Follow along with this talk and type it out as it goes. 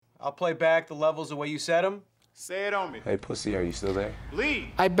I'll play back the levels the way you said them. Say it on me. Hey, pussy, are you still there? Lead.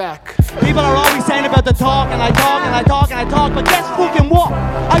 I back. People are always saying about the talk, and I talk, and I talk, and I talk, but guess fucking what?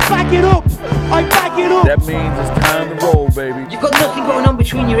 I back it up. I back it up. That means it's time to roll, baby. You've got nothing going on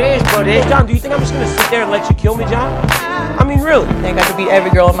between your ears, buddy. Hey, John, do you think I'm just gonna sit there and let you kill me, John? I mean, really? I think I could beat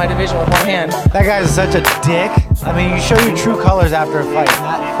every girl in my division with one hand. That guy's such a dick. I mean, you show your true colors after a fight, and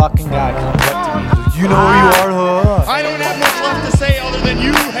that fucking guy comes up to me. You know who you are, huh? I don't have much left to say other than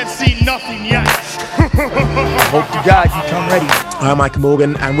you have seen nothing yet. Hope to God you come ready. I'm Michael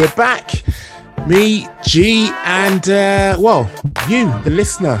Morgan, and we're back. Me, G, and, you, the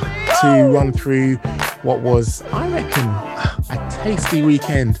listener, to run through what was, I reckon, a tasty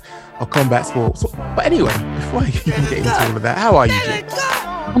weekend of combat sports. But anyway, before I even get into all of that, how are you, G?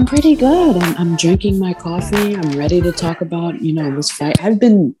 I'm pretty good. I'm drinking my coffee. I'm ready to talk about, this fight. I've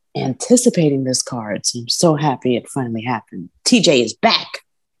been anticipating this card, so I'm so happy it finally happened. TJ is back.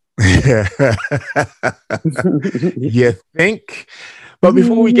 You think? But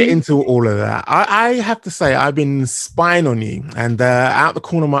before we get into all of that, I have to say I've been spying on you, and out the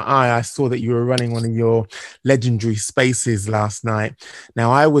corner of my eye, I saw that you were running one of your legendary spaces last night.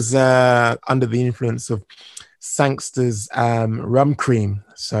 Now, I was under the influence of Sangster's rum cream,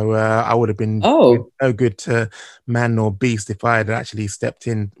 so I would have been no good to man nor beast if I had actually stepped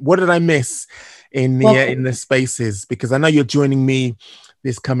in. What did I miss in the spaces? Because I know you're joining me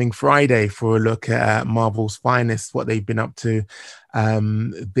this coming Friday for a look at Marvel's finest, what they've been up to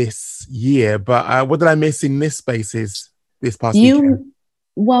this year. But what did I miss in this spaces this past weekend?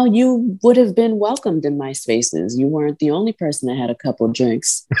 Well, you would have been welcomed in my spaces. You weren't the only person that had a couple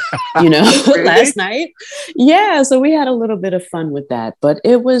drinks, last night. Yeah, so we had a little bit of fun with that. But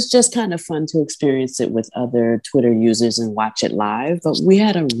it was just kind of fun to experience it with other Twitter users and watch it live. But we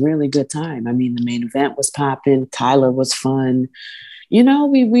had a really good time. I mean, the main event was popping. Tyler was fun.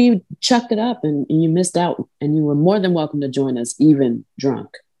 We chucked it up, and you missed out, and you were more than welcome to join us, even drunk.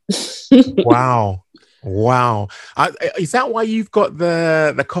 Wow. Is that why you've got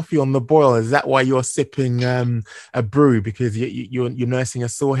the coffee on the boil? Is that why you're sipping a brew? Because you're nursing a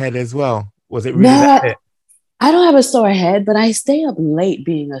sore head as well? Was it really that it? I don't have a sore head, but I stay up late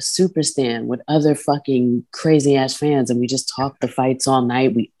being a super stan with other fucking crazy ass fans, and we just talk the fights all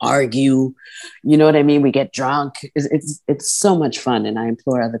night. We argue, you know what I mean? We get drunk. It's so much fun, and I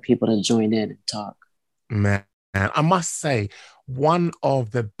implore other people to join in and talk. Man, I must say, one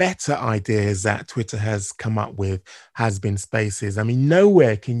of the better ideas that Twitter has come up with has been spaces. I mean,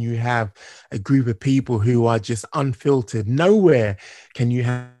 nowhere can you have a group of people who are just unfiltered. Nowhere can you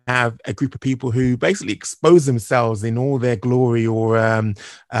have a group of people who basically expose themselves in all their glory or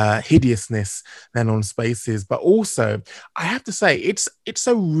hideousness than on spaces. But also, I have to say, it's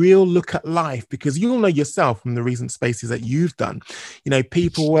a real look at life, because you'll know yourself from the recent spaces that you've done.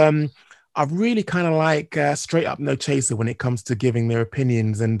 People are really kind of like straight up no chaser when it comes to giving their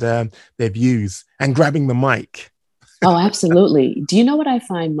opinions and their views and grabbing the mic. Oh, absolutely. Do you know what I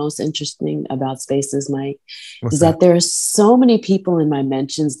find most interesting about spaces, Mike? What's that there are so many people in my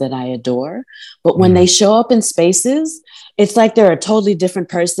mentions that I adore, but when they show up in spaces, it's like they're a totally different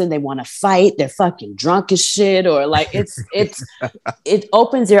person. They want to fight. They're fucking drunk as shit, or like it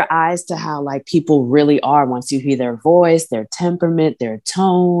opens your eyes to how like people really are once you hear their voice, their temperament, their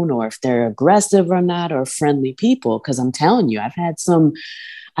tone, or if they're aggressive or not, or friendly people. Because I'm telling you, I've had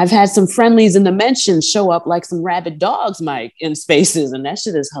some friendlies in the mentions show up like some rabid dogs, Mike, in spaces. And that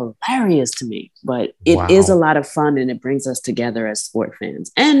shit is hilarious to me. But it is a lot of fun, and it brings us together as sport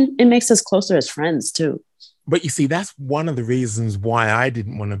fans. And it makes us closer as friends, too. But you see, that's one of the reasons why I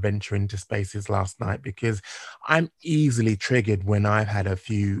didn't want to venture into spaces last night, because I'm easily triggered when I've had a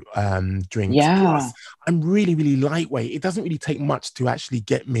few drinks. Yeah. Plus, I'm really, really lightweight. It doesn't really take much to actually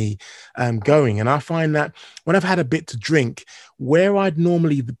get me going. And I find that when I've had a bit to drink, where I'd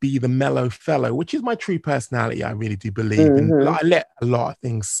normally be the mellow fellow, which is my true personality, I really do believe. And I let a lot of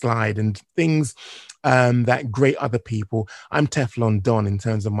things slide, and things that grate other people. I'm Teflon Don in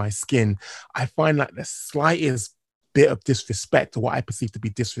terms of my skin. I find that the slightest bit of disrespect, or what I perceive to be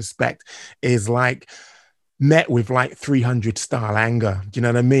disrespect, is like met with like 300 style anger. Do you know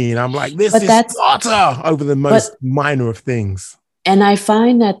what I mean? I'm like, this is slaughter over the most minor of things. And I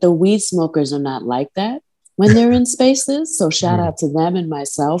find that the weed smokers are not like that when they're in spaces. So shout out to them and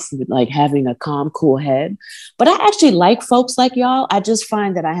myself, like having a calm, cool head. But I actually like folks like y'all. I just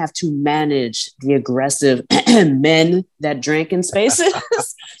find that I have to manage the aggressive men that drink in spaces.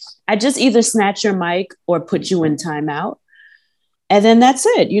 I just either snatch your mic or put you in timeout. And then that's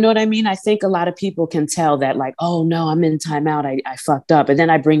it. You know what I mean? I think a lot of people can tell that, like, oh no, I'm in timeout. I fucked up. And then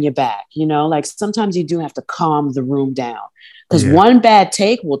I bring you back, like sometimes you do have to calm the room down. because one bad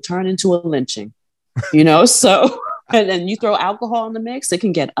take will turn into a lynching, so, and then you throw alcohol in the mix, it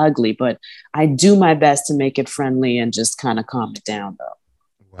can get ugly, but I do my best to make it friendly and just kind of calm it down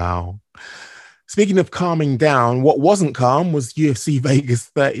though. Wow. Speaking of calming down, what wasn't calm was UFC Vegas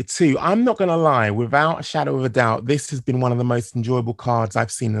 32. I'm not going to lie, without a shadow of a doubt, this has been one of the most enjoyable cards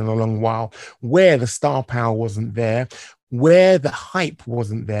I've seen in a long while, where the star power wasn't there, where the hype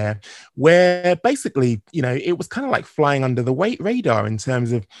wasn't there, where basically, it was kind of like flying under the radar in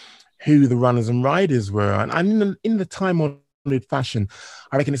terms of who the runners and riders were. And in the time-honored fashion,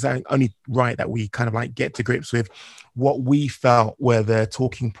 I reckon it's only right that we kind of like get to grips with what we felt were the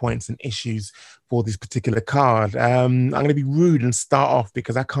talking points and issues for this particular card. I'm going to be rude and start off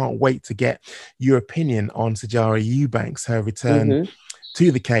because I can't wait to get your opinion on Sijara Eubanks, her return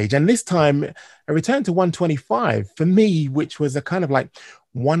to the cage. And this time, a return to 125 for me, which was a kind of like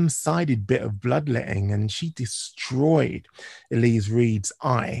one-sided bit of bloodletting, and she destroyed Elise Reed's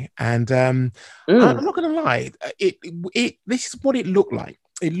eye. And I'm not going to lie, this is what it looked like.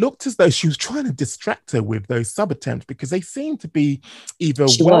 It looked as though she was trying to distract her with those sub attempts because they seemed to be either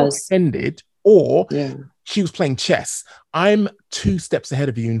well-ended or she was playing chess. I'm 2 steps ahead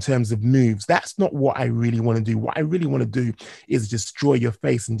of you in terms of moves. That's not what I really want to do. What I really want to do is destroy your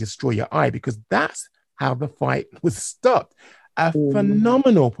face and destroy your eye, because that's how the fight was stopped. A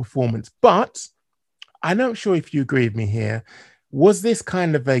phenomenal performance. But I'm not sure if you agree with me here. Was this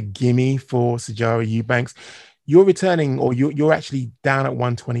kind of a gimme for Sijara Eubanks? You're returning, or you're actually down at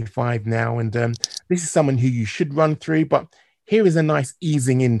 125 now, and this is someone who you should run through, but here is a nice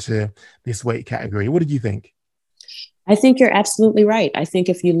easing into this weight category. What did you think? I think you're absolutely right. I think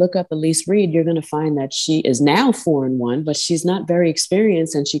if you look up Elise Reed, you're going to find that she is now 4-1, but she's not very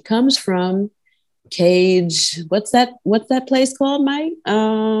experienced, and she comes from Cage. What's that place called, Mike?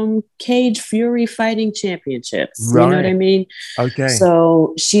 Cage Fury Fighting Championships. Right. You know what I mean? Okay.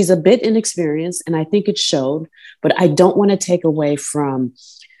 So she's a bit inexperienced, and I think it showed, but I don't want to take away from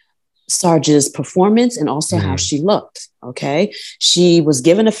Sarge's performance and also how she looked. Okay. She was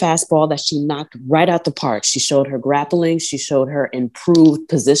given a fastball that she knocked right out the park. She showed her grappling. She showed her improved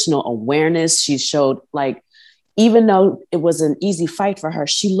positional awareness. She showed, like, even though it was an easy fight for her,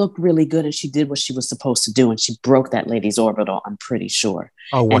 she looked really good and she did what she was supposed to do. And she broke that lady's orbital, I'm pretty sure.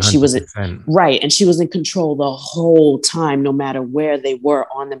 Oh, 100%. And she was right. And she was in control the whole time, no matter where they were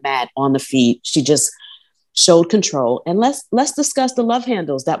on the mat, on the feet. She just showed control. And let's discuss the love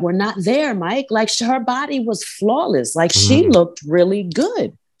handles that were not there, Mike. Like, her body was flawless. Like, she looked really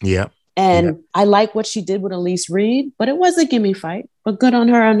good. Yeah. And I like what she did with Elise Reed, but it was a gimme fight, but good on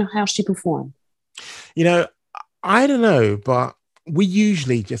her and how she performed. I don't know, but we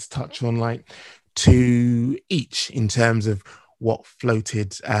usually just touch on like 2 each in terms of what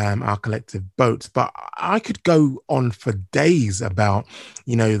floated our collective boats. But I could go on for days about,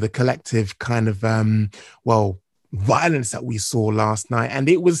 the collective kind of, violence that we saw last night. And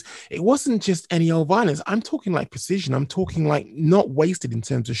it wasn't just any old violence. I'm talking like precision. I'm talking like not wasted in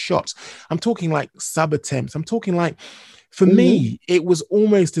terms of shots. I'm talking like sub attempts. I'm talking like, for me, it was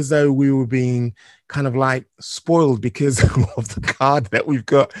almost as though we were being kind of like spoiled because of the card that we've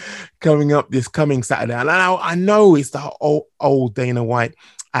got coming up this coming Saturday. And I know it's the old Dana White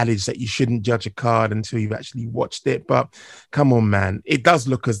adage that you shouldn't judge a card until you've actually watched it. But come on, man, it does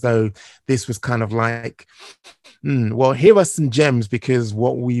look as though this was kind of like, well, here are some gems, because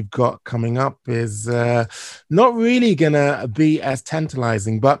what we've got coming up is not really going to be as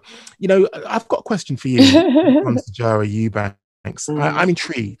tantalizing. But, I've got a question for you on Sijara Eubanks. I'm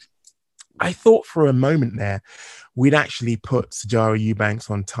intrigued. I thought for a moment there we'd actually put Sijara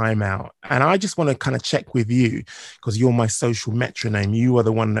Eubanks on timeout. And I just want to kind of check with you, because you're my social metronome. You are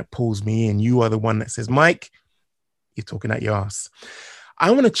the one that pulls me in. You are the one that says, Mike, you're talking at your ass. I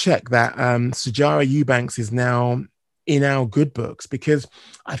want to check that Sijara Eubanks is now in our good books, because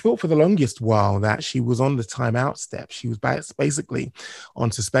I thought for the longest while that she was on the timeout step. She was basically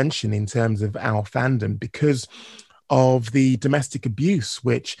on suspension in terms of our fandom because of the domestic abuse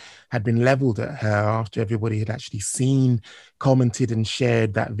which had been leveled at her after everybody had actually seen, commented and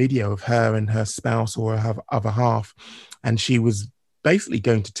shared that video of her and her spouse or her other half. And she was basically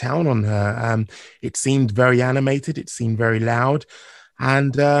going to town on her. It seemed very animated. It seemed very loud.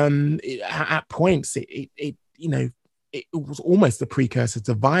 And at points, it was almost a precursor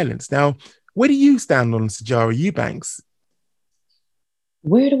to violence. Now, where do you stand on Sijara Eubanks?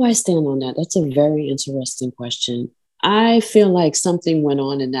 Where do I stand on that? That's a very interesting question. I feel like something went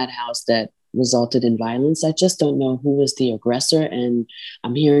on in that house that resulted in violence. I just don't know who was the aggressor, and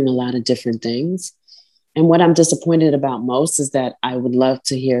I'm hearing a lot of different things. And what I'm disappointed about most is that I would love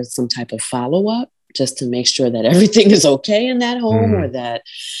to hear some type of follow-up, just to make sure that everything is okay in that home, or that,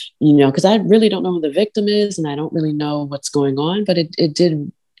 because I really don't know who the victim is and I don't really know what's going on, but it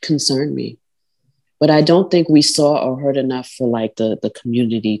did concern me. But I don't think we saw or heard enough for like the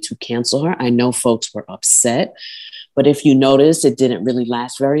community to cancel her. I know folks were upset, but if you notice, it didn't really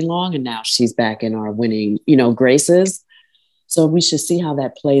last very long. And now she's back in our winning, graces. So we should see how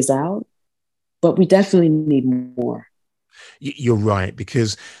that plays out. But we definitely need more. You're right,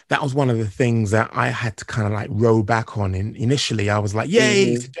 because that was one of the things that I had to kind of like roll back on. Initially, I was like,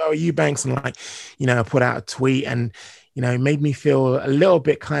 yay, Joe Eubanks. And like, I put out a tweet and, it made me feel a little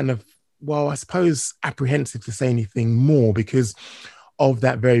bit kind of, well, I suppose apprehensive to say anything more because of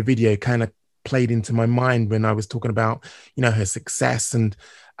that very video kind of played into my mind when I was talking about, her success. And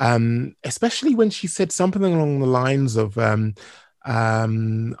especially when she said something along the lines of,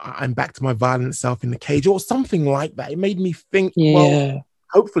 I'm back to my violent self in the cage or something like that. It made me think, well,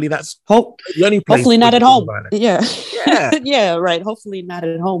 hopefully that's the only place. Hopefully not at home. Yeah, right. Hopefully not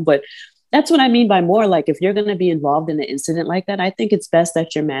at home. But that's what I mean by more. Like, if you're going to be involved in an incident like that, I think it's best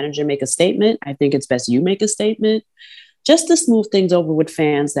that your manager make a statement. I think it's best you make a statement just to smooth things over with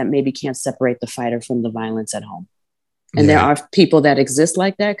fans that maybe can't separate the fighter from the violence at home. And there are people that exist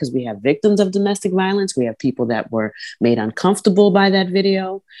like that because we have victims of domestic violence. We have people that were made uncomfortable by that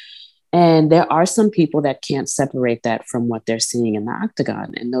video. And there are some people that can't separate that from what they're seeing in the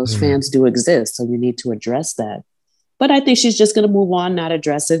octagon. And those fans do exist. So you need to address that. But I think she's just going to move on, not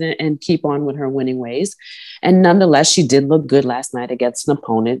address it, and keep on with her winning ways. And nonetheless, she did look good last night against an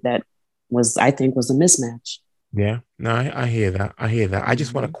opponent that I think was a mismatch. Yeah, no, I hear that. I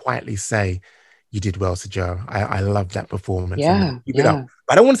just want to quietly say you did well, Sir Joe. I love that performance. Yeah. Keep it up.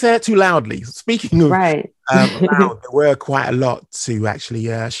 But I don't want to say it too loudly. Speaking of loud, there were quite a lot to actually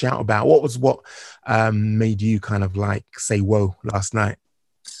shout about. What made you kind of like say whoa last night?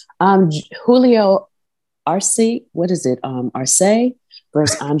 Julio Arce, what is it? Arce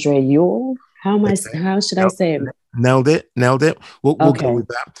versus Andre Ewell. How should I say it? Nailed it. We'll go with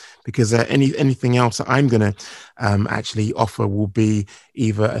that because anything else that I'm gonna actually offer will be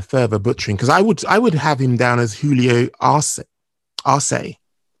either a further butchering, because I would have him down as Julio Arce.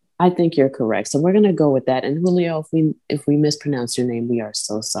 I think you're correct. So we're gonna go with that. And Julio, if we mispronounce your name, we are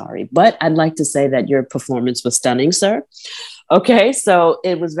so sorry. But I'd like to say that your performance was stunning, sir. Okay, so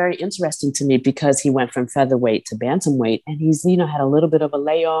it was very interesting to me because he went from featherweight to bantamweight, and he's had a little bit of a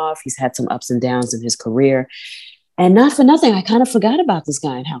layoff. He's had some ups and downs in his career. And not for nothing, I kind of forgot about this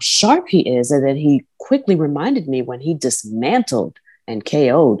guy and how sharp he is. And then he quickly reminded me when he dismantled and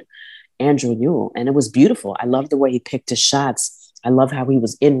KO'd Andrew Ewell. And it was beautiful. I love the way he picked his shots. I love how he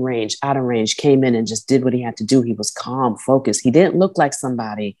was in range, out of range, came in and just did what he had to do. He was calm, focused. He didn't look like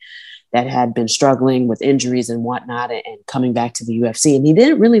somebody that had been struggling with injuries and whatnot and coming back to the UFC. And he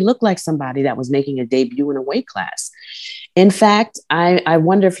didn't really look like somebody that was making a debut in a weight class. In fact, I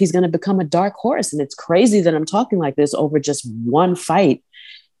wonder if he's going to become a dark horse. And it's crazy that I'm talking like this over just one fight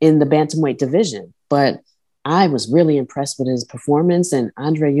in the bantamweight division. But I was really impressed with his performance. And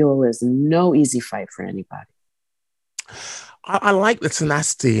Andre Ewell is no easy fight for anybody. I like the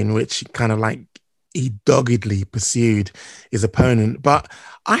tenacity in which kind of like he doggedly pursued his opponent. But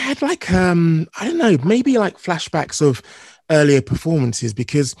I had like, I don't know, maybe like flashbacks of earlier performances,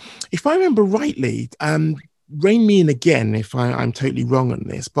 because if I remember rightly, rein me in again if I'm totally wrong on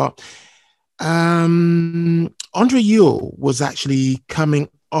this, but Andre Ewell was actually coming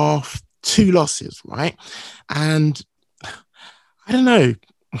off 2 losses, right? And I don't know.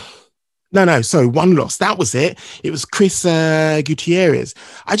 So 1 loss. That was it. It was Chris Gutierrez.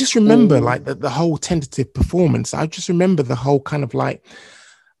 I just remember like the whole tentative performance. I just remember the whole kind of like,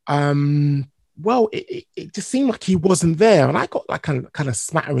 it just seemed like he wasn't there. And I got like kind of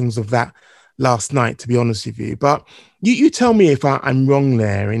smatterings of that last night, to be honest with you. But you tell me if I'm wrong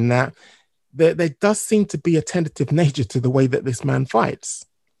there in that there does seem to be a tentative nature to the way that this man fights.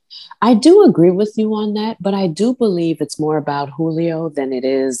 I do agree with you on that, but I do believe it's more about Julio than it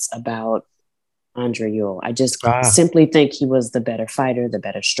is about Andre Ewell. I just simply think he was the better fighter, the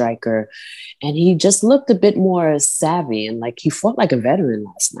better striker, and he just looked a bit more savvy and like he fought like a veteran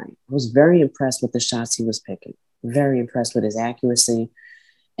last night. I was very impressed with the shots he was picking, very impressed with his accuracy,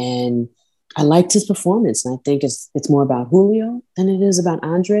 and I liked his performance. And I think it's more about Julio than it is about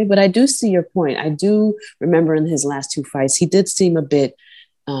Andre, but I do see your point. I do remember in his last 2 fights, he did seem a bit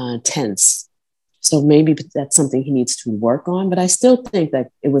tense. So maybe that's something he needs to work on, but I still think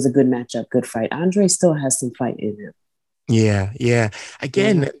that it was a good matchup, good fight. Andre still has some fight in him. Yeah.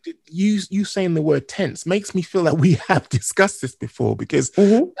 Again, you saying the word tense makes me feel that we have discussed this before, because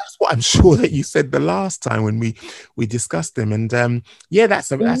that's what I'm sure that you said the last time when we discussed them. And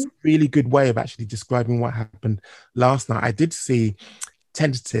that's a really good way of actually describing what happened last night. I did see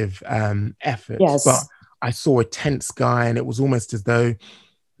tentative efforts, but I saw a tense guy, and it was almost as though,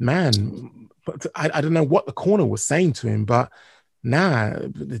 man, but I don't know what the corner was saying to him, but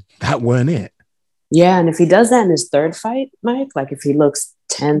that weren't it. Yeah, and if he does that in his third fight, Mike, like if he looks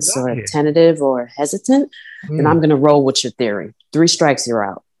tense or tentative or hesitant, then I'm going to roll with your theory. 3 strikes, you're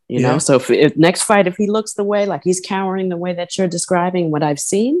out. You know, so if next fight, if he looks the way, like he's cowering the way that you're describing what I've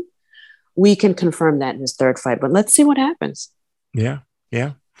seen, we can confirm that in his third fight. But let's see what happens. Yeah.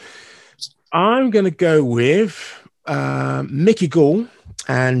 I'm going to go with Mickey Gall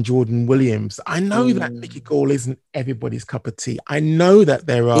and Jordan Williams. I know that Mickey Gall isn't everybody's cup of tea. I know that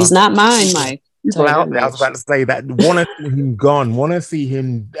there are... He's not mine, Mike. People out there, I was about to say that, want to see him gone, want to see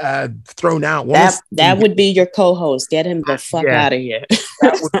him thrown out. That would be your co-host. Get him the fuck out of here.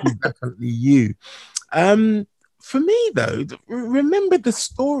 That would be definitely you. For me, though, remember the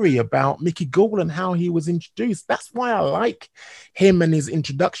story about Mickey Gall and how he was introduced. That's why I like him and his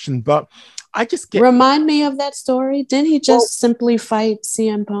introduction. But I just get... Remind me of that story. Didn't he just simply fight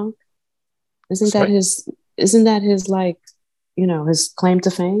CM Punk? Isn't that his like... his claim to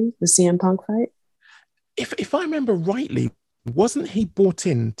fame, the CM Punk fight? If I remember rightly, wasn't he brought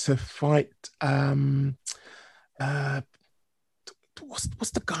in to fight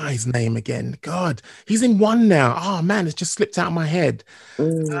what's the guy's name again? God, he's in one now. Oh man, it's just slipped out of my head.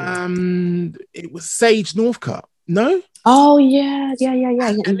 It was Sage Northcutt. No? Oh yeah.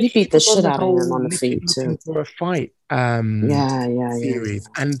 And he beat the shit out of him on the feet too. For a fight. Series.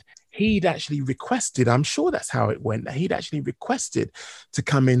 And he'd actually requested, I'm sure that's how it went, that he'd actually requested to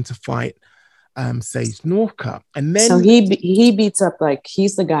come in to fight Sage Northcutt. And then... So he beats up, like,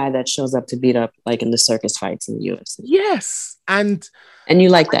 he's the guy that shows up to beat up, like, in the circus fights in the UFC. Yes. And you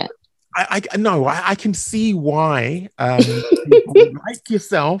like that? I can see why people like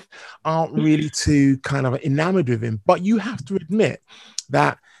yourself aren't really too kind of enamored with him. But you have to admit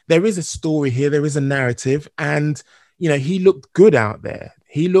that there is a story here, there is a narrative, and he looked good out there.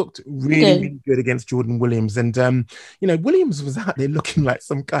 He looked really good against Jordan Williams. And, Williams was out there looking like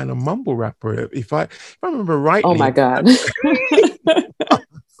some kind of mumble rapper. If I remember rightly. Oh, my God.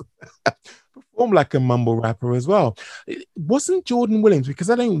 Performed like a mumble rapper as well. It wasn't Jordan Williams, because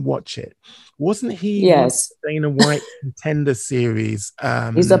I don't watch it. Wasn't he? Yes. Dana White Contender Series?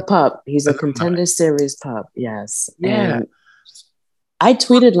 He's a pup. He's a Contender Series pup. Yes. Yeah. And I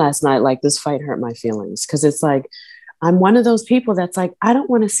tweeted last night, like, this fight hurt my feelings, because it's like, I'm one of those people that's like, I don't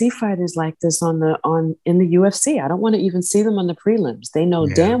want to see fighters like this in the UFC. I don't want to even see them on the prelims. They know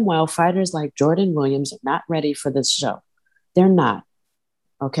damn well fighters like Jordan Williams are not ready for this show. They're not.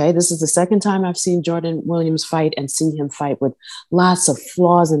 Okay, this is the second time I've seen Jordan Williams fight, and seen him fight with lots of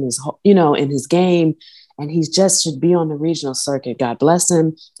flaws in his, in his game. And he just should be on the regional circuit. God bless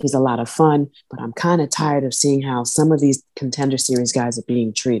him. He's a lot of fun, but I'm kind of tired of seeing how some of these Contender Series guys are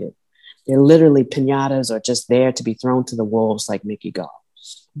being treated. They're literally piñatas, or just there to be thrown to the wolves, like Mickey Gall.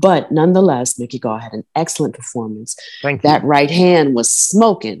 But nonetheless, Mickey Gall had an excellent performance. That right hand was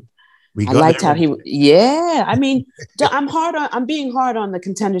smoking. I liked how I mean, I'm being hard on the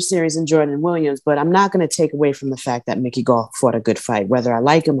Contender Series and Jordan Williams, but I'm not going to take away from the fact that Mickey Gall fought a good fight. Whether I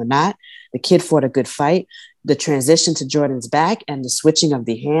like him or not, the kid fought a good fight. The transition to Jordan's back and the switching of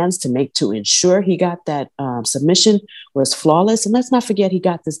the hands to ensure he got that submission was flawless. And let's not forget, he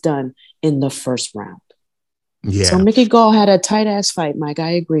got this done in the first round. Yeah. So Mickey Gall had a tight ass fight, Mike.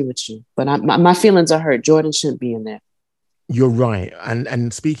 I agree with you, but my feelings are hurt. Jordan shouldn't be in there. You're right.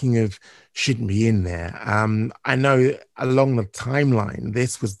 And speaking of shouldn't be in there, I know along the timeline,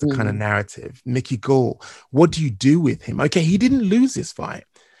 this was the kind of narrative. Mickey Gall, what do you do with him? Okay, he didn't lose his fight,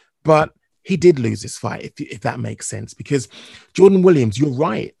 but he did lose his fight, if that makes sense, because Jordan Williams, you're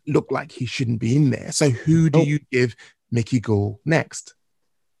right, looked like he shouldn't be in there. So who do you give Mickey Gall next?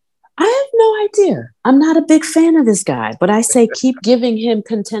 I have no idea. I'm not a big fan of this guy, but I say keep giving him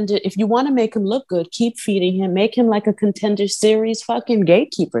contender. If you want to make him look good, keep feeding him. Make him like a Contender Series fucking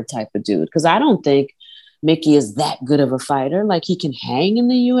gatekeeper type of dude, because I don't think Mickey is that good of a fighter. Like, he can hang in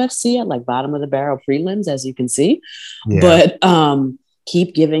the UFC at like bottom of the barrel prelims, as you can see. Yeah. But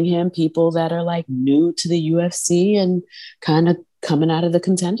keep giving him people that are like new to the UFC and kind of coming out of the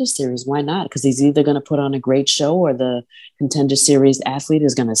Contender Series. Why not? Because he's either going to put on a great show, or the Contender Series athlete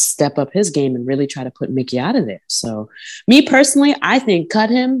is going to step up his game and really try to put Mickey out of there. So me personally, I think cut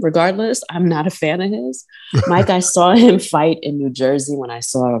him regardless. I'm not a fan of his. Mike, I saw him fight in New Jersey when I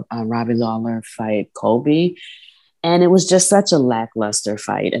saw Robbie Lawler fight Colby. And it was just such a lackluster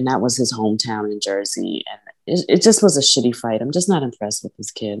fight. And that was his hometown in Jersey. And it just was a shitty fight. I'm just not impressed with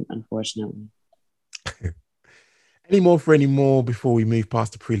this kid, unfortunately. Any more before we move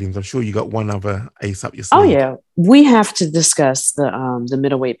past the prelims? I'm sure you got one other ace up your sleeve. Oh yeah, we have to discuss the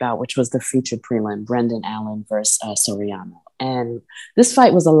middleweight bout, which was the featured prelim, Brendan Allen versus Soriano. And this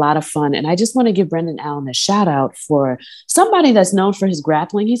fight was a lot of fun. And I just want to give Brendan Allen a shout out for somebody that's known for his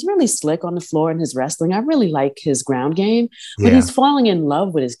grappling. He's really slick on the floor in his wrestling. I really like his ground game, but he's falling in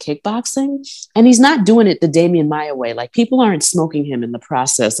love with his kickboxing. And he's not doing it the Damian Maia way. Like, people aren't smoking him in the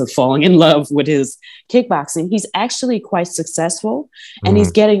process of falling in love with his kickboxing. He's actually quite successful, and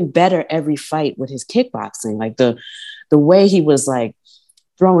he's getting better every fight with his kickboxing. Like the way he was like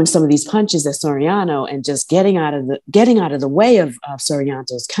throwing some of these punches at Soriano and just getting out of the way of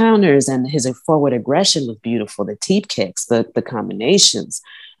Soriano's counters, and his forward aggression was beautiful. The teep kicks, the combinations.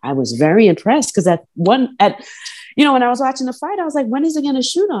 I was very impressed because when I was watching the fight, I was like, when is he going to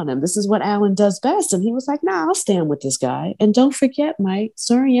shoot on him? This is what Allen does best. And he was like, nah, I'll stand with this guy. And don't forget, Mike,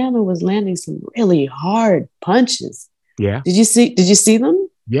 Soriano was landing some really hard punches. Yeah. Did you see them?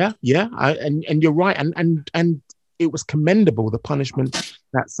 Yeah. And you're right. And it was commendable, the punishment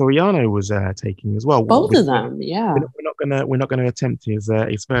that Soriano was taking as well. Both of them, yeah. We're not gonna attempt his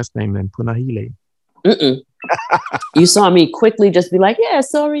first name then, Punahele. You saw me quickly just be like, yeah,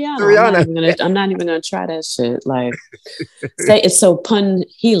 Soriano. I'm not even gonna try that shit. Like, say it's so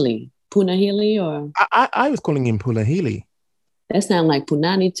Punahele, or I was calling him Punahele. That sounds like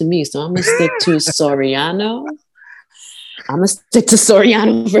Punani to me, so I'm gonna stick to Soriano. I'm going to stick to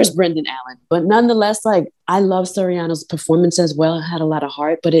Soriano versus Brendan Allen. But nonetheless, like, I love Soriano's performance as well. It had a lot of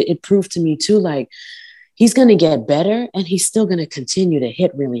heart, but it proved to me too, like, he's going to get better and he's still going to continue to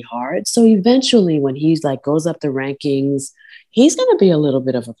hit really hard. So eventually when he's like goes up the rankings, he's going to be a little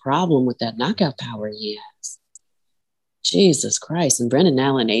bit of a problem with that knockout power he has. Jesus Christ. And Brendan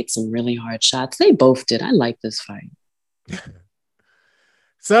Allen ate some really hard shots. They both did. I like this fight.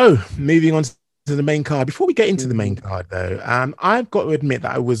 So moving on to the main card. Before we get into the main card, though, I've got to admit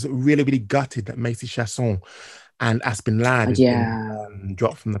that I was really, really gutted that Macy Chasson and Aspen Ladd been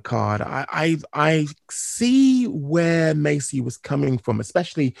dropped from the card. I see where Macy was coming from,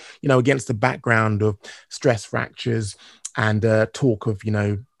 especially, against the background of stress fractures and talk of,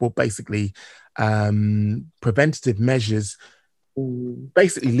 basically preventative measures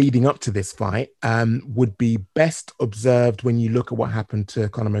basically leading up to this fight would be best observed when you look at what happened to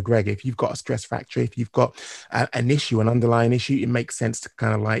Conor McGregor. If you've got a stress fracture, if you've got an underlying issue, it makes sense to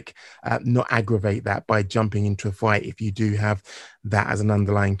kind of like not aggravate that by jumping into a fight if you do have that as an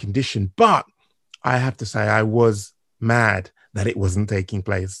underlying condition. But I have to say, I was mad that it wasn't taking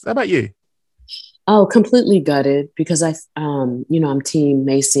place. How about you? Oh, completely gutted, because I'm team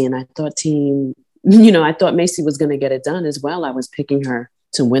Macy, and I thought Macy was going to get it done as well. I was picking her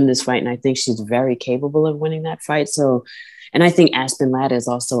to win this fight, and I think she's very capable of winning that fight. So, and I think Aspen Ladd is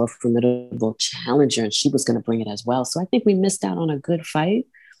also a formidable challenger, and she was going to bring it as well. So I think we missed out on a good fight.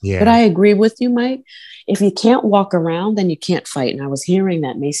 Yeah. But I agree with you, Mike. If you can't walk around, then you can't fight. And I was hearing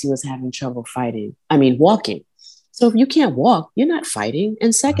that Macy was having trouble walking. So if you can't walk, you're not fighting.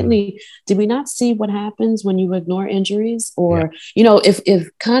 And secondly, did we not see what happens when you ignore injuries? Or, if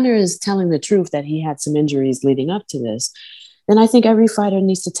Conor is telling the truth that he had some injuries leading up to this, then I think every fighter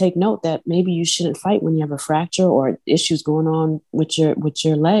needs to take note that maybe you shouldn't fight when you have a fracture or issues going on with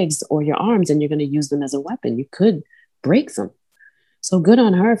your legs or your arms, and you're going to use them as a weapon. You could break them. So good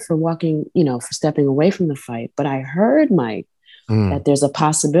on her for walking, for stepping away from the fight. But I heard, Mike, that there's a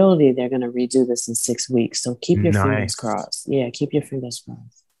possibility they're going to redo this in 6 weeks. So keep your fingers crossed. Yeah, keep your fingers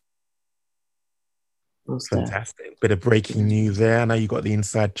crossed. Fantastic. Bit of breaking news there. I know you got the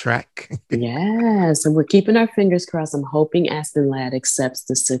inside track. Yeah, so we're keeping our fingers crossed. I'm hoping Aspen Ladd accepts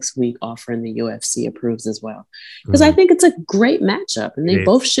the 6-week offer and the UFC approves as well. Because I think it's a great matchup, and they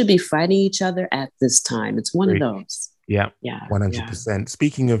both should be fighting each other at this time. It's one of those. Yeah, 100%. Yeah.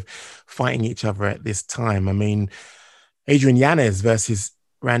 Speaking of fighting each other at this time, I mean, Adrian Yanez versus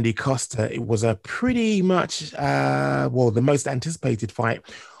Randy Costa, it was a pretty much, the most anticipated fight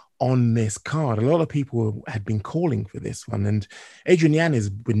on this card. A lot of people had been calling for this one, and Adrian Yanez has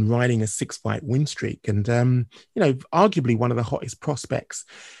been riding a 6-fight win streak, and, arguably one of the hottest prospects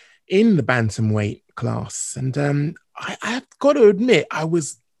in the bantamweight class. And I've got to admit, I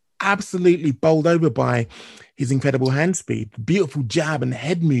was absolutely bowled over by his incredible hand speed, beautiful jab and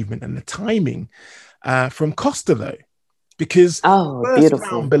head movement, and the timing from Costa, though. because Oh, first beautiful.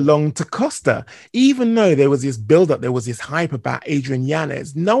 round belonged to Costa. Even though there was this build-up, there was this hype about Adrian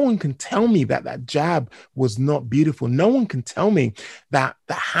Yanez, no one can tell me that that jab was not beautiful. No one can tell me that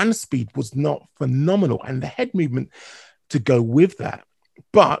the hand speed was not phenomenal and the head movement to go with that.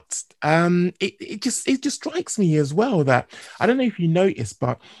 But it just strikes me as well that, I don't know if you noticed,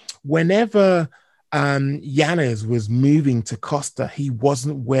 but whenever Yanez was moving to Costa, he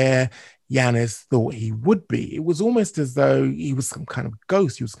wasn't where Yanez thought he would be. It was almost as though he was some kind of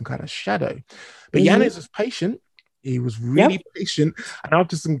ghost, he was some kind of shadow. But Yanez was patient. He was really patient. And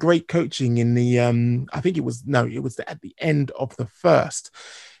after some great coaching in the, I think it was at the end of the first,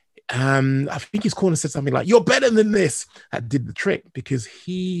 I think his corner said something like, "You're better than this." That did the trick, because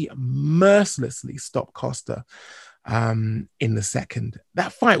he mercilessly stopped Costa in the second.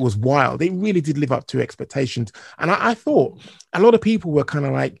 That fight was wild. It really did live up to expectations. And I thought a lot of people were kind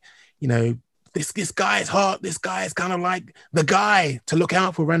of like, you know, this guy is hot. This guy is kind of like the guy to look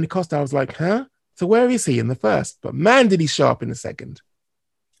out for, Randy Costa. I was like, huh? So where is he in the first? But man, did he show up in the second.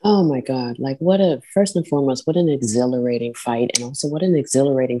 Oh my God. Like, first and foremost, what an exhilarating fight. And also what an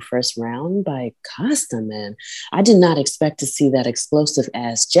exhilarating first round by Costa, man. I did not expect to see that explosive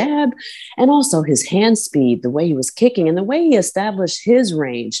ass jab. And also his hand speed, the way he was kicking and the way he established his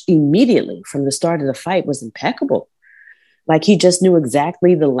range immediately from the start of the fight was impeccable. Like, he just knew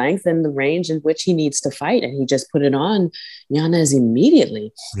exactly the length and the range in which he needs to fight. And he just put it on Yanez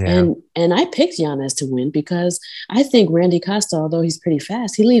immediately. Yeah. And I picked Yanez to win because I think Randy Costa, although he's pretty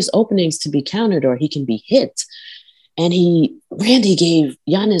fast, he leaves openings to be countered or he can be hit. And Randy gave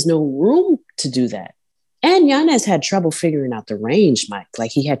Yanez no room to do that. And Yanez had trouble figuring out the range, Mike.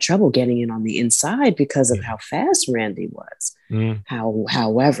 Like, he had trouble getting in on the inside because of how fast Randy was.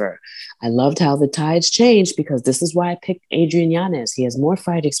 However, I loved how the tides changed, because this is why I picked Adrian Yanez. He has more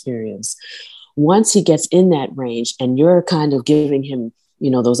fight experience. Once he gets in that range and you're kind of giving him, you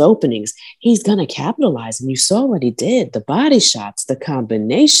know, those openings, he's going to capitalize. And you saw what he did, the body shots, the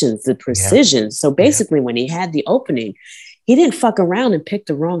combinations, the precision. So basically when he had the opening, he didn't fuck around and pick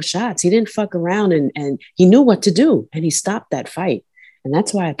the wrong shots. He didn't fuck around and he knew what to do, and he stopped that fight. And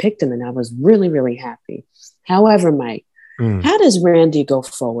that's why I picked him. And I was really, really happy. However, Mike, how does Randy go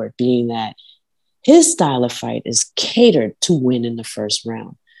forward, being that his style of fight is catered to win in the first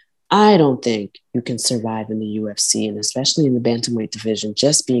round? I don't think you can survive in the UFC, and especially in the bantamweight division,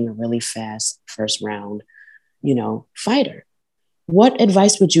 just being a really fast first round, you know, fighter. What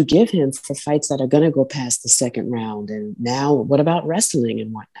advice would you give him for fights that are going to go past the second round? And now what about wrestling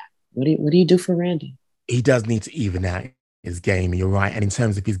and whatnot? What do you do for Randy? He does need to even out his game, you're right. And in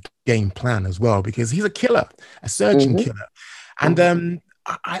terms of his game plan as well, because he's a killer, a surgeon killer. And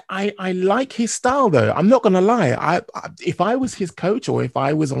I like his style, though. I'm not going to lie. If I was his coach or if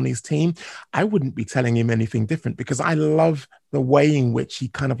I was on his team, I wouldn't be telling him anything different, because I love the way in which he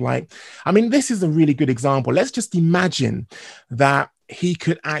kind of like, I mean, this is a really good example. Let's just imagine that he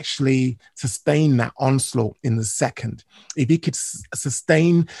could actually sustain that onslaught in the second. If he could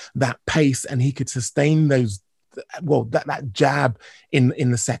sustain that pace and he could sustain those, well, that jab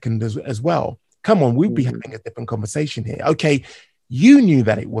in the second as well. Come on, we'd be having a different conversation here. Okay, you knew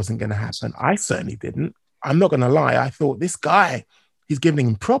that it wasn't going to happen. I certainly didn't. I'm not going to lie. I thought, this guy, he's giving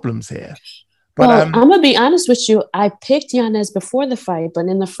him problems here. But well, I'm going to be honest with you. I picked Yanez before the fight, but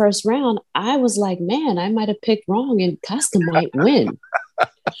in the first round, I was like, man, I might have picked wrong and Costa might win.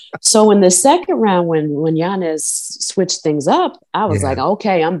 So in the second round, when Yanez switched things up, I was like,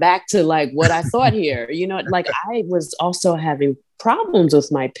 okay, I'm back to like what I thought here. You know, like, I was also having problems with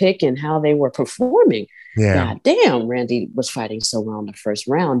my pick and how they were performing. God damn, Randy was fighting so well in the first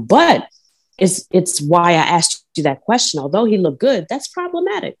round. But it's why I asked you that question. Although he looked good, that's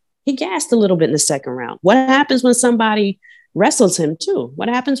problematic. He gassed a little bit in the second round. What happens when somebody wrestles him too? What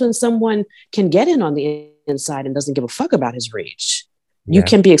happens when someone can get in on the inside and doesn't give a fuck about his reach? You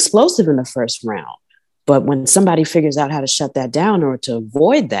can be explosive in the first round, but when somebody figures out how to shut that down or to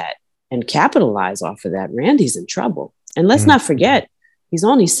avoid that and capitalize off of that, Randy's in trouble. And let's not forget, he's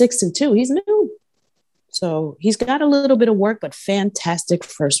only 6-2. He's new. So he's got a little bit of work, but fantastic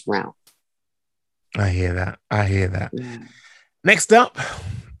first round. I hear that. Yeah. Next up,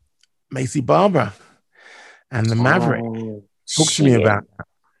 Maycee Barber and the Maverick. Talk to me about that.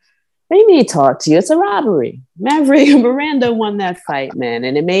 What do you mean talk to you? It's a robbery. Maverick Miranda won that fight, man.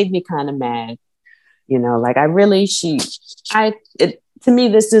 And it made me kind of mad. You know, like to me,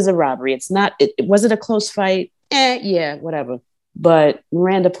 this is a robbery. It's not, was it a close fight? Yeah, whatever. But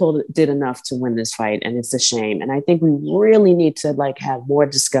Miranda did enough to win this fight, and it's a shame. And I think we really need to like have more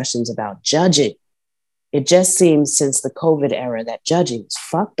discussions about judging. It just seems since the COVID era that judging is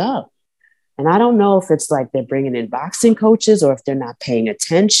fucked up. And I don't know if it's like they're bringing in boxing coaches or if they're not paying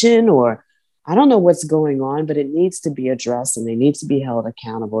attention, or I don't know what's going on, but it needs to be addressed and they need to be held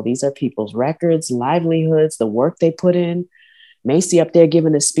accountable. These are people's records, livelihoods, the work they put in. Macy up there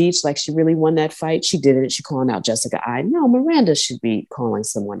giving a speech like she really won that fight. She didn't. She calling out Jessica Eye. No, Miranda should be calling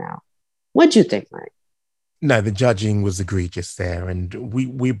someone out. What'd you think, Mike? No, the judging was egregious there, and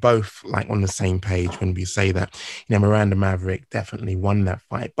we both like on the same page when we say that, you know, Miranda Maverick definitely won that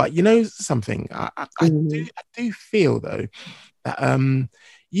fight. But you know something, I do feel though that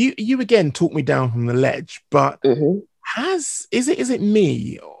you again talked me down from the ledge, but is it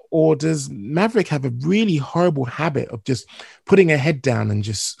me, or does Maverick have a really horrible habit of just putting her head down and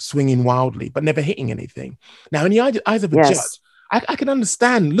just swinging wildly but never hitting anything? Now, in the eyes of a judge, I can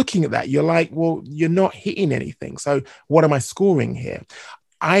understand looking at that. You're like, well, you're not hitting anything. So what am I scoring here?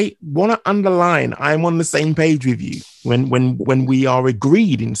 I want to underline, I'm on the same page with you when we are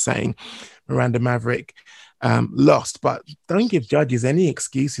agreed in saying Miranda Maverick lost, but don't give judges any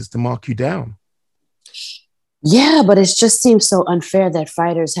excuses to mark you down. Yeah, but it just seems so unfair that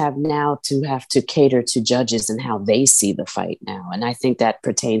fighters have to cater to judges and how they see the fight now. And I think that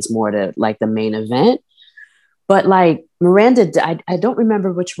pertains more to like the main event. But like Miranda, I don't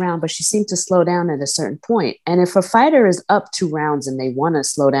remember which round, but she seemed to slow down at a certain point. And if a fighter is up 2 rounds and they want to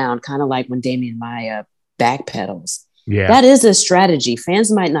slow down, kind of like when Damian Maia backpedals, that is a strategy. Fans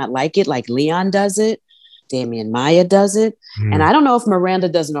might not like it, like Leon does it. Damian Maia does it. And I don't know if Miranda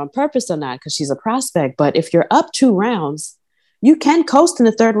does it on purpose or not because she's a prospect. But if you're up 2 rounds, you can coast in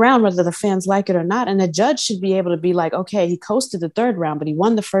the 3rd round, whether the fans like it or not. And the judge should be able to be like, okay, he coasted the 3rd round, but he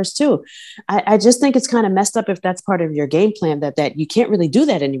won the first 2. I just think it's kind of messed up if that's part of your game plan, that you can't really do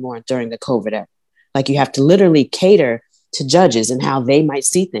that anymore during the COVID era. Like you have to literally cater to judges and how they might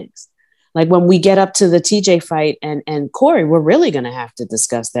see things. Like when we get up to the TJ fight and Corey, we're really going to have to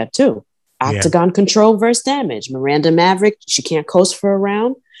discuss that too. Octagon control versus damage. Miranda Maverick, she can't coast for a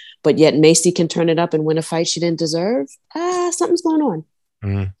round, but yet Macy can turn it up and win a fight she didn't deserve. Something's going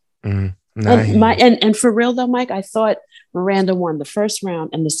on. And for real though, Mike, I thought Miranda won the 1st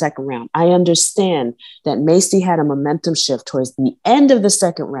round and the 2nd round. I understand that Macy had a momentum shift towards the end of the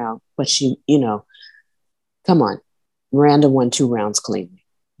 2nd round, but she, come on, Miranda won 2 rounds cleanly.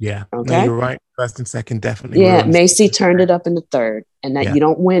 Yeah, okay, no, you're right. 1st and 2nd definitely. Yeah, Macy turned it up in the 3rd, and that you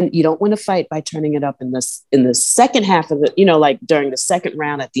don't win a fight by turning it up in the second half of the, like during the 2nd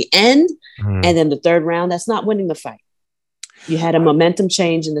round at the end, and then the 3rd round. That's not winning the fight. You had a momentum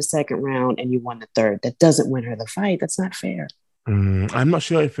change in the 2nd round, and you won the 3rd. That doesn't win her the fight. That's not fair. I'm not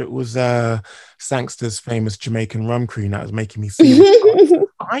sure if it was Sangster's famous Jamaican rum cream that was making me see it.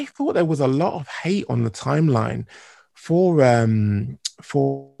 I thought there was a lot of hate on the timeline for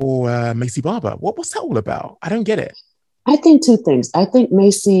Macy Barber. What's that all about? I don't get it. I think 2 things. I think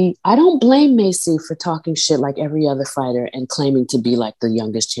Macy, I don't blame Macy for talking shit like every other fighter and claiming to be like the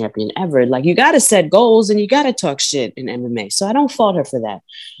youngest champion ever. Like you got to set goals and you got to talk shit in MMA. So I don't fault her for that.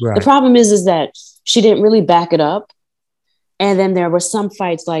 Right. The problem is that she didn't really back it up. And then there were some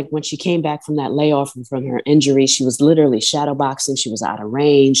fights like when she came back from that layoff and from her injury, she was literally shadowboxing. She was out of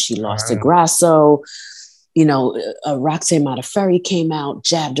range. She lost to Grasso. Roxanne Modafferi came out,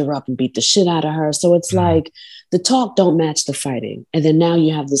 jabbed her up and beat the shit out of her. So it's like the talk don't match the fighting. And then now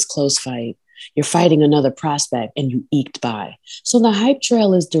you have this close fight. You're fighting another prospect and you eked by. So the hype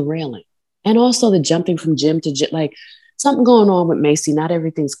trail is derailing. And also the jumping from gym to gym, like something going on with Macy. Not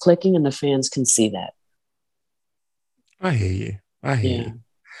everything's clicking and the fans can see that. I hear you. You.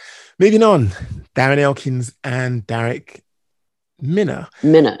 Moving on, Darren Elkins and Darrick Minner.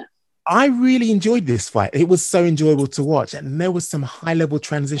 I really enjoyed this fight. It was so enjoyable to watch. And there was some high-level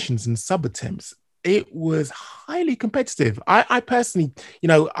transitions and sub-attempts. It was highly competitive. I personally,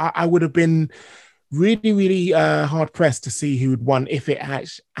 I would have been really, really hard-pressed to see who had won if it had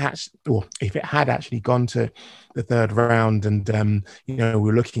actually gone to the 3rd round. And,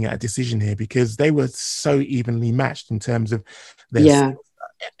 we're looking at a decision here because they were so evenly matched in terms of their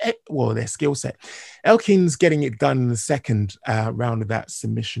skill set. Elkins getting it done in the 2nd round of that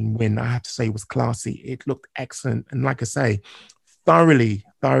submission win, I have to say, was classy. It looked excellent. And like I say, thoroughly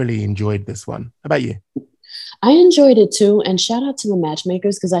enjoyed this one. How about you? I enjoyed it too. And shout out to the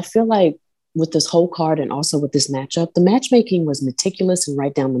matchmakers because I feel like with this whole card and also with this matchup, the matchmaking was meticulous and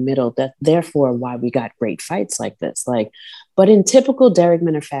right down the middle. That therefore why we got great fights like this. But in typical Darrick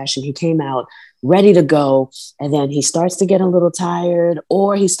Minner fashion, he came out ready to go, and then he starts to get a little tired,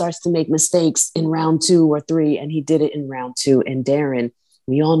 or he starts to make mistakes in round 2 or 3, and he did it in round 2. And Darren,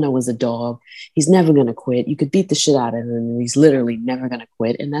 we all know, is a dog. He's never going to quit. You could beat the shit out of him, and he's literally never going to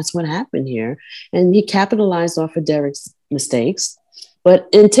quit. And that's what happened here. And he capitalized off of Darrick's mistakes. But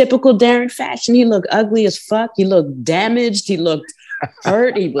in typical Darren fashion, he looked ugly as fuck. He looked damaged. He looked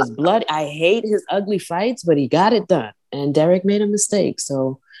hurt. He was bloody. I hate his ugly fights, but he got it done. And Derek made a mistake.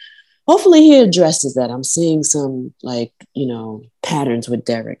 So hopefully he addresses that. I'm seeing some patterns with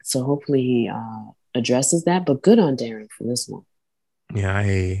Derek. So hopefully he addresses that. But good on Darren for this one. Yeah, I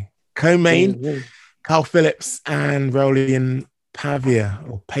hear you. Co-main, Carl Phillips and Raulian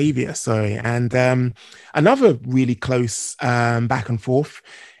Pavia, sorry. And another really close back and forth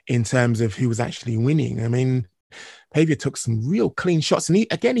in terms of who was actually winning. I mean, Pavia took some real clean shots. And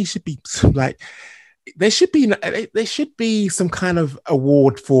he should be like, there should be some kind of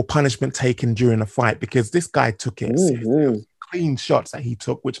award for punishment taken during a fight, because this guy took it. Clean shots that he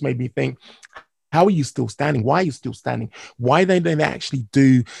took, which made me think, how are you still standing? Why are you still standing? Why don't they actually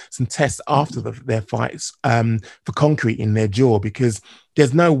do some tests after their fights for concrete in their jaw? Because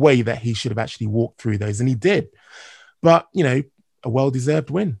there's no way that he should have actually walked through those, and he did. But, a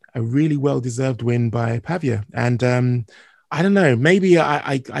well-deserved win, a really well-deserved win by Pavia. And I don't know, maybe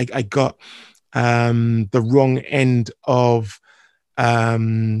I got the wrong end of,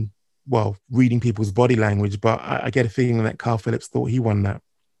 reading people's body language, but I get a feeling that Carl Phillips thought he won that.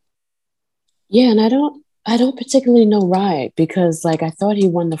 Yeah, and I don't particularly know why, because I thought he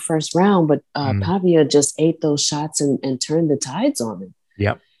won the first round, but Pavia just ate those shots and turned the tides on him.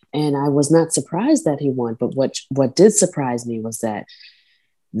 Yep. And I was not surprised that he won. But what did surprise me was that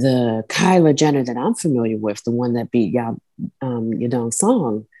the Kyler Jenner that I'm familiar with, the one that beat Yadong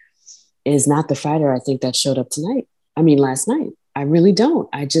Song, is not the fighter I think that showed up last night. I really don't.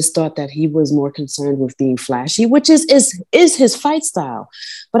 I just thought that he was more concerned with being flashy, which is his fight style.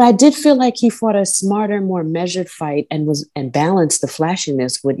 But I did feel like he fought a smarter, more measured fight and balanced the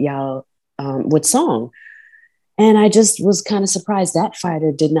flashiness with Song. And I just was kind of surprised that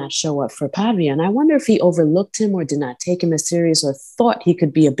fighter did not show up for Pavia. And I wonder if he overlooked him or did not take him as serious, or thought he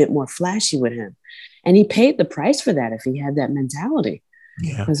could be a bit more flashy with him. And he paid the price for that if he had that mentality.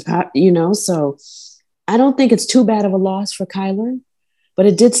 Yeah. So I don't think it's too bad of a loss for Kyler, but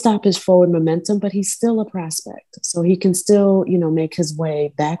it did stop his forward momentum, but he's still a prospect. So he can still, make his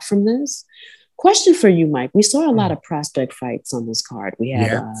way back from this. Question for you, Mike. We saw a lot of prospect fights on this card. We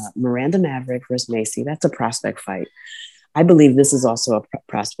had Miranda Maverick versus Macy. That's a prospect fight. I believe this is also a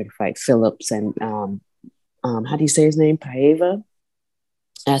prospect fight. Phillips and how do you say his name? Paiva.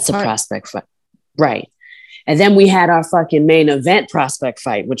 That's a prospect fight. Right. And then we had our fucking main event prospect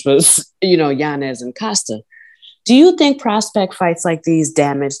fight, which was, Yanez and Costa. Do you think prospect fights like these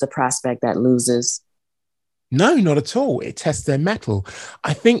damage the prospect that loses? No, not at all. It tests their mettle.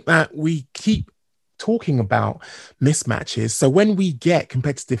 I think that we keep talking about mismatches. So when we get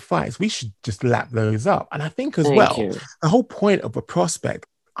competitive fights, we should just lap those up. And I think as the whole point of a prospect,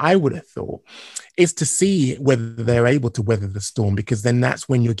 I would have thought, is to see whether they're able to weather the storm, because then that's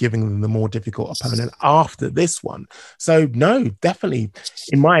when you're giving them the more difficult opponent after this one. So no, definitely,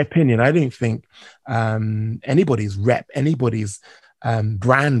 in my opinion, I don't think anybody's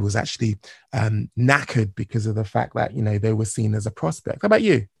brand was actually knackered because of the fact that, they were seen as a prospect. How about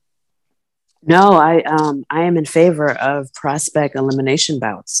you? No, I am in favor of prospect elimination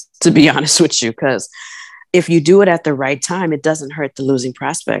bouts, to be honest with you, because if you do it at the right time, it doesn't hurt the losing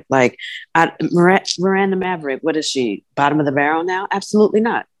prospect. Like Miranda Maverick, what is she? Bottom of the barrel now? Absolutely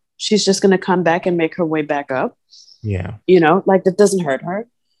not. She's just going to come back and make her way back up. Yeah. That doesn't hurt her.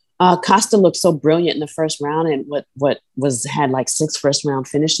 Costa looked so brilliant in the first round, and had 6 first round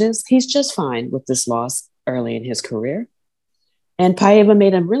finishes. He's just fine with this loss early in his career. And Paiva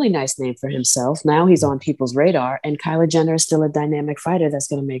made a really nice name for himself. Now he's on people's radar, and Kyler Jenner is still a dynamic fighter that's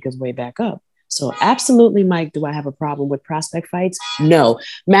going to make his way back up. So absolutely, Mike, do I have a problem with prospect fights? No.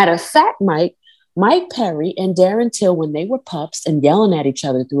 Matter of fact, Mike Perry and Darren Till, when they were pups and yelling at each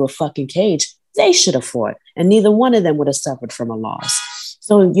other through a fucking cage, they should have fought. And neither one of them would have suffered from a loss.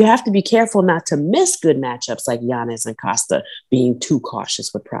 So you have to be careful not to miss good matchups like Yanez and Costa, being too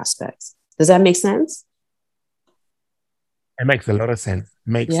cautious with prospects. Does that make sense? It makes a lot of sense.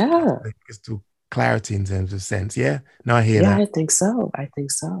 Makes clarity in terms of sense. Yeah. No, I hear that. Yeah, I think so.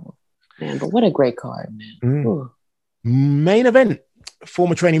 Man, but what a great card, man. Main event,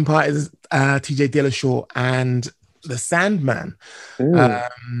 former training partners, TJ Dillashaw and the Sandman.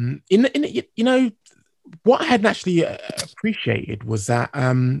 What I hadn't actually appreciated was that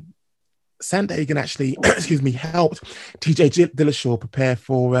Sandhagen actually, helped TJ Dillashaw prepare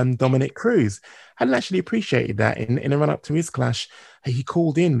for Dominic Cruz. I hadn't actually appreciated that in a run-up to his clash. He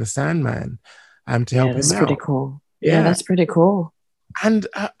called in the Sandman to help him out. That's pretty cool. Yeah, that's pretty cool. And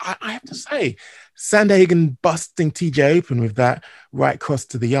I have to say, Sandhagen busting TJ open with that right cross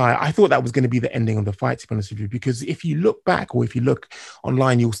to the eye. I thought that was going to be the ending of the fight, to be honest with you, because if you look back or if you look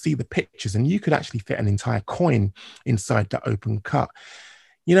online, you'll see the pictures and you could actually fit an entire coin inside that open cut.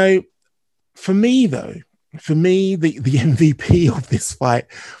 You know, for me, the MVP of this fight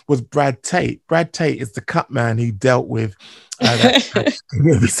was Brad Tate. Brad Tate is the cut man who dealt with that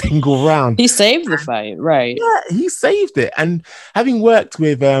every single round. He saved the fight, right? Yeah, he saved it. And having worked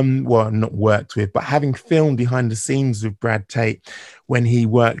with, not worked with, but having filmed behind the scenes with Brad Tate when he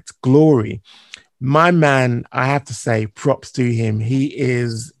worked Glory, my man, I have to say, props to him. He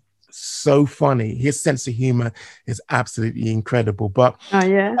is so funny. His sense of humor is absolutely incredible. But back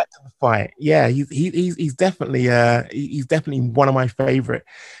to the fight, yeah, he's definitely one of my favorite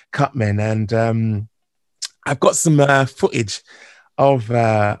cut men. And I've got some footage of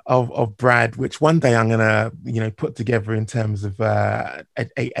Brad, which one day I'm gonna put together in terms of a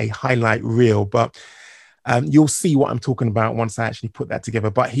highlight reel. But you'll see what I'm talking about once I actually put that together.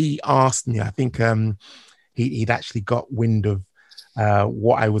 But he asked me, I think he'd actually got wind of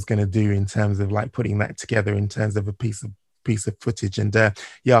what I was going to do in terms of like putting that together in terms of a piece of footage, and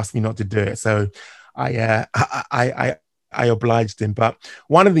he asked me not to do it, so I obliged him. But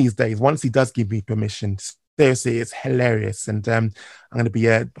one of these days, once he does give me permission, seriously, it's hilarious, and I'm going to be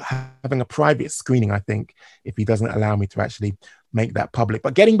having a private screening, I think, if he doesn't allow me to actually make that public.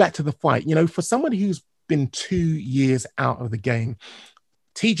 But getting back to the fight, for somebody who's been 2 years out of the game,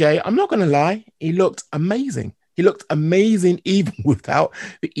 TJ, I'm not going to lie, he looked amazing. He looked amazing even without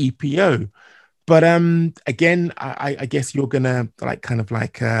the EPO. But again, I guess you're gonna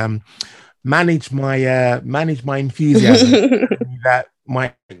manage my enthusiasm.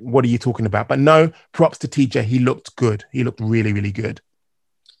 What are you talking about? But no, props to TJ. He looked good. He looked really, really good.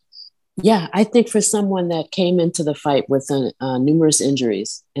 Yeah, I think for someone that came into the fight with numerous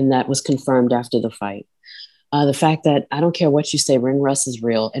injuries, and that was confirmed after the fight, the fact that I don't care what you say, ring rust is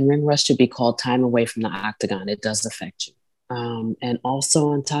real, and ring rust should be called time away from the octagon. It does affect you. And also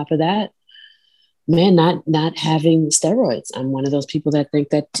on top of that, man, not having steroids. I'm one of those people that think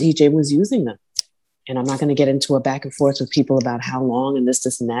that TJ was using them. And I'm not going to get into a back and forth with people about how long and this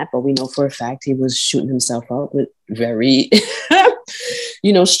and that, but we know for a fact he was shooting himself up with very,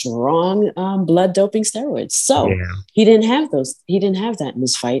 strong blood doping steroids. So he didn't have those. He didn't have that in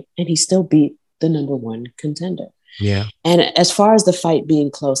this fight, and he still beat the number one contender. Yeah. And as far as the fight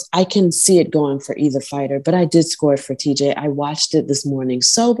being close, I can see it going for either fighter, but I did score it for TJ. I watched it this morning,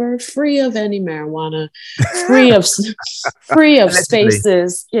 sober, free of any marijuana, free of spaces.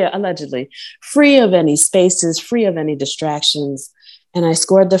 Yeah, allegedly. Free of any spaces, free of any distractions. And I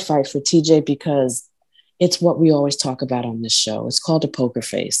scored the fight for TJ because it's what we always talk about on this show. It's called a poker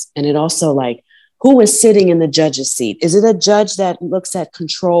face. And it also, like, who is sitting in the judge's seat? Is it a judge that looks at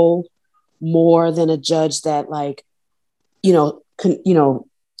control more than a judge that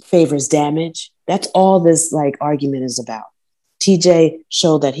favors damage? That's all this argument is about. TJ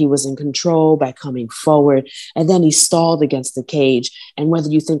showed that he was in control by coming forward, and then he stalled against the cage. And whether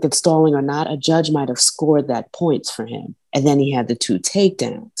you think it's stalling or not, a judge might have scored that points for him. And then he had the 2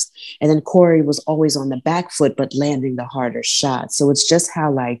 takedowns. And then Corey was always on the back foot, but landing the harder shots. So it's just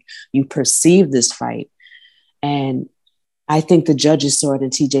how you perceive this fight. And I think the judges saw it in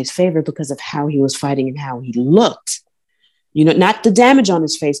TJ's favor because of how he was fighting and how he looked. Not the damage on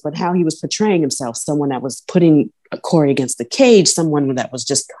his face, but how he was portraying himself. Someone that was putting Corey against the cage, someone that was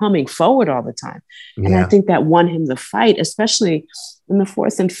just coming forward all the time. Yeah. And I think that won him the fight, especially in the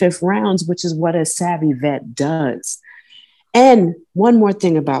 4th and 5th rounds, which is what a savvy vet does. And one more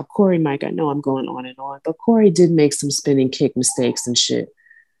thing about Corey, Mike, I know I'm going on and on, but Corey did make some spinning kick mistakes and shit.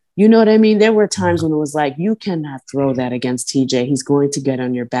 You know what I mean? There were times when it was like, you cannot throw that against TJ. He's going to get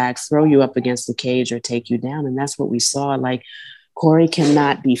on your back, throw you up against the cage, or take you down. And that's what we saw. Corey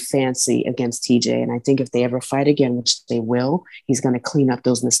cannot be fancy against TJ. And I think if they ever fight again, which they will, he's going to clean up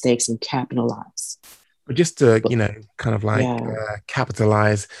those mistakes and capitalize. But just to,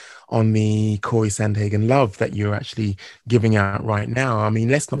 capitalize on the Corey Sandhagen love that you're actually giving out right now. I mean,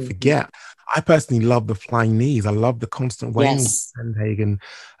 let's not forget, I personally love the flying knees. I love the constant way Sandhagen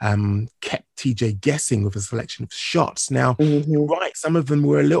kept TJ guessing with a selection of shots. Now, you're right, some of them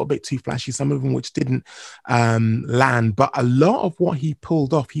were a little bit too flashy, some of them which didn't land, but a lot of what he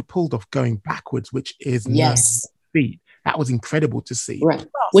pulled off going backwards, which is feet. That was incredible to see. Right.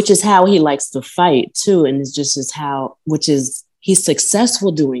 Which is how he likes to fight too. And it's just he's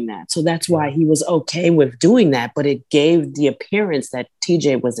successful doing that. So that's why he was okay with doing that. But it gave the appearance that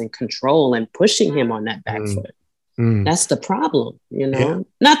TJ was in control and pushing him on that back foot. That's the problem, Yeah.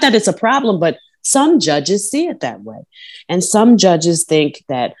 Not that it's a problem, but some judges see it that way. And some judges think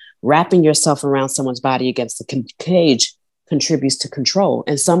that wrapping yourself around someone's body against the cage contributes to control.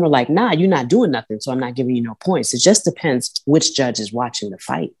 And some are like, nah, you're not doing nothing, so I'm not giving you no points. It just depends which judge is watching the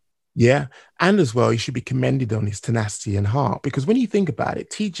fight. Yeah. And as well, he should be commended on his tenacity and heart, because when you think about it,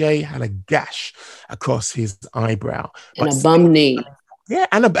 TJ had a gash across his eyebrow. And a bum knee. Yeah,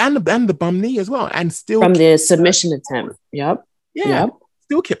 and the bum knee as well. And still from the submission attempt. Yep. Yeah. Yep.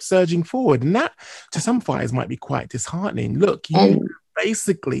 Still kept surging forward. And that to some fighters might be quite disheartening. Look, you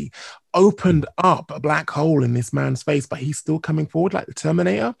basically opened up a black hole in this man's face, but he's still coming forward like the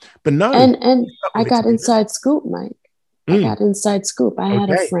Terminator. But no. And I got inside scoop, Mike. I got inside scoop. I had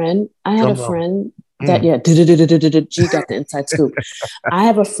a friend that, G got the inside scoop. I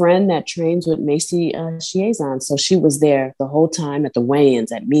have a friend that trains with Macy Chiazon. So she was there the whole time at the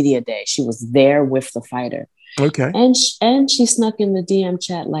weigh-ins at Media Day. She was there with the fighter. Okay. And she snuck in the DM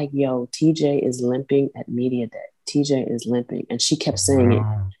chat like, yo, TJ is limping at Media Day. TJ is limping. And she kept saying it.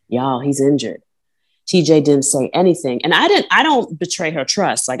 Y'all, he's injured. TJ didn't say anything. And I don't betray her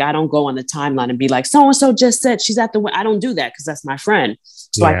trust. Like, I don't go on the timeline and be like, so-and-so just said she's at the I don't do that because that's my friend.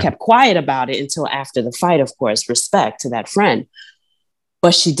 So I kept quiet about it until after the fight, of course, respect to that friend.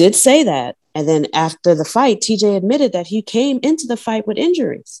 But she did say that. And then after the fight, TJ admitted that he came into the fight with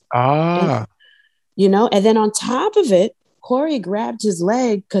injuries. And, and then on top of it, Corey grabbed his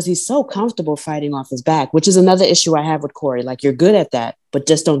leg because he's so comfortable fighting off his back, which is another issue I have with Corey. Like, you're good at that, but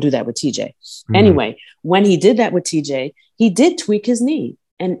just don't do that with TJ. Anyway, when he did that with TJ, he did tweak his knee.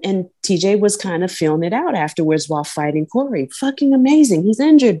 And TJ was kind of feeling it out afterwards while fighting Corey. Fucking amazing. He's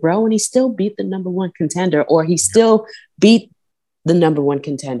injured, bro. And he still beat the number one contender, or he still beat the number one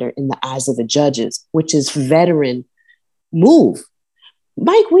contender in the eyes of the judges, which is veteran move.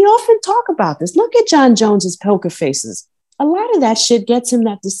 Mike, we often talk about this. Look at John Jones's poker faces. A lot of that shit gets him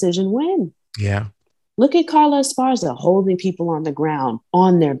that decision win. Yeah. Look at Carla Esparza holding people on the ground,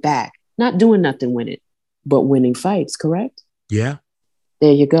 on their back, not doing nothing with it, but winning fights, correct? Yeah.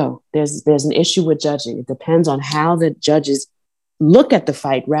 There you go. There's an issue with judging. It depends on how the judges look at the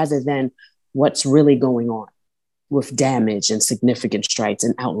fight rather than what's really going on with damage and significant strikes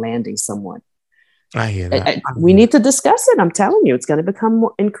and outlanding someone. I hear that. We need to discuss it. I'm telling you, it's going to become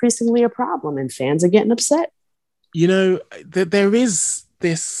increasingly a problem and fans are getting upset. You know, there is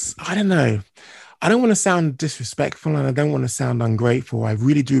this, I don't know. I don't want to sound disrespectful and I don't want to sound ungrateful. I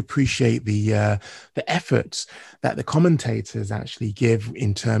really do appreciate the efforts that the commentators actually give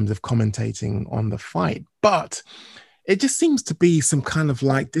in terms of commentating on the fight. But it just seems to be some kind of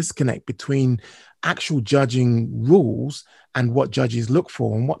like disconnect between actual judging rules and what judges look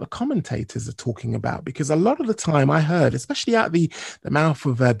for and what the commentators are talking about. Because a lot of the time I heard, especially out the mouth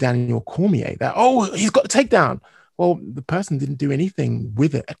of Daniel Cormier, that, oh, he's got a takedown. Well, the person didn't do anything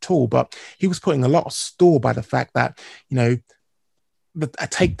with it at all, but he was putting a lot of store by the fact that, you know, a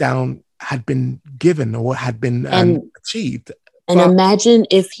takedown had been given or had been achieved. And imagine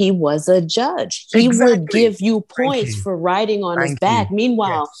if he was a judge. He would give you points for riding on his back.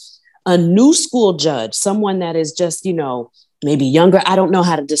 Meanwhile, a new school judge, someone that is just, you know, maybe younger, I don't know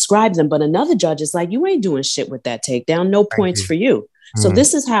how to describe them, but another judge is like, you ain't doing shit with that takedown. No points for you. So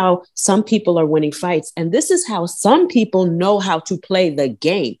this is how some people are winning fights. And this is how some people know how to play the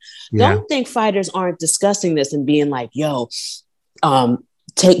game. Yeah. Don't think fighters aren't discussing this and being like, yo,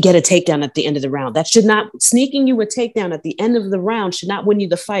 get a takedown at the end of the round. That should not, sneaking you a takedown at the end of the round should not win you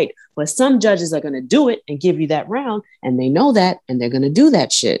the fight. But some judges are going to do it and give you that round. And they know that, and they're going to do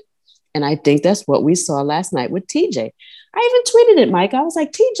that shit. And I think that's what we saw last night with TJ. I even tweeted it, Mike. I was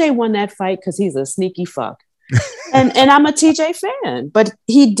like, TJ won that fight because he's a sneaky fuck. and I'm a TJ fan, but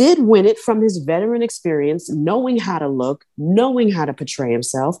he did win it from his veteran experience, knowing how to look, knowing how to portray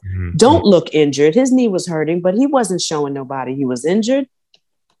himself. Don't look injured. His knee was hurting, but he wasn't showing nobody he was injured.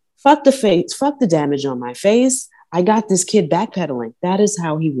 Fuck the face. Fuck the damage on my face. I got this kid backpedaling. That is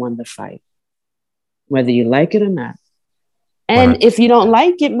how he won the fight, whether you like it or not. And if you don't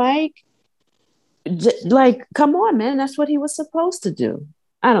like it, Mike, like, come on, man. That's what he was supposed to do.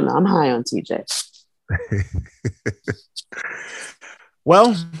 I don't know. I'm high on TJ.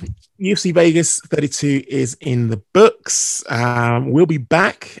 Well, UFC Vegas 32 is in the books. We'll be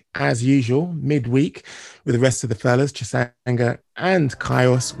back as usual midweek with the rest of the fellas, Chisanga and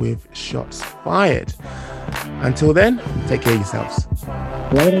Kaios, with shots fired. Until then, take care of yourselves.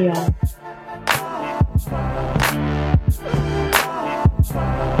 Later, y'all.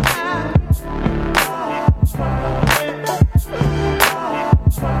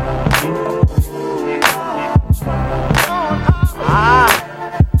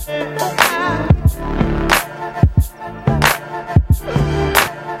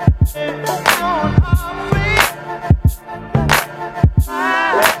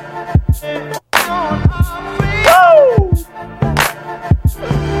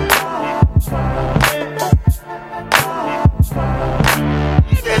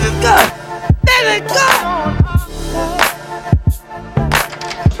 it go!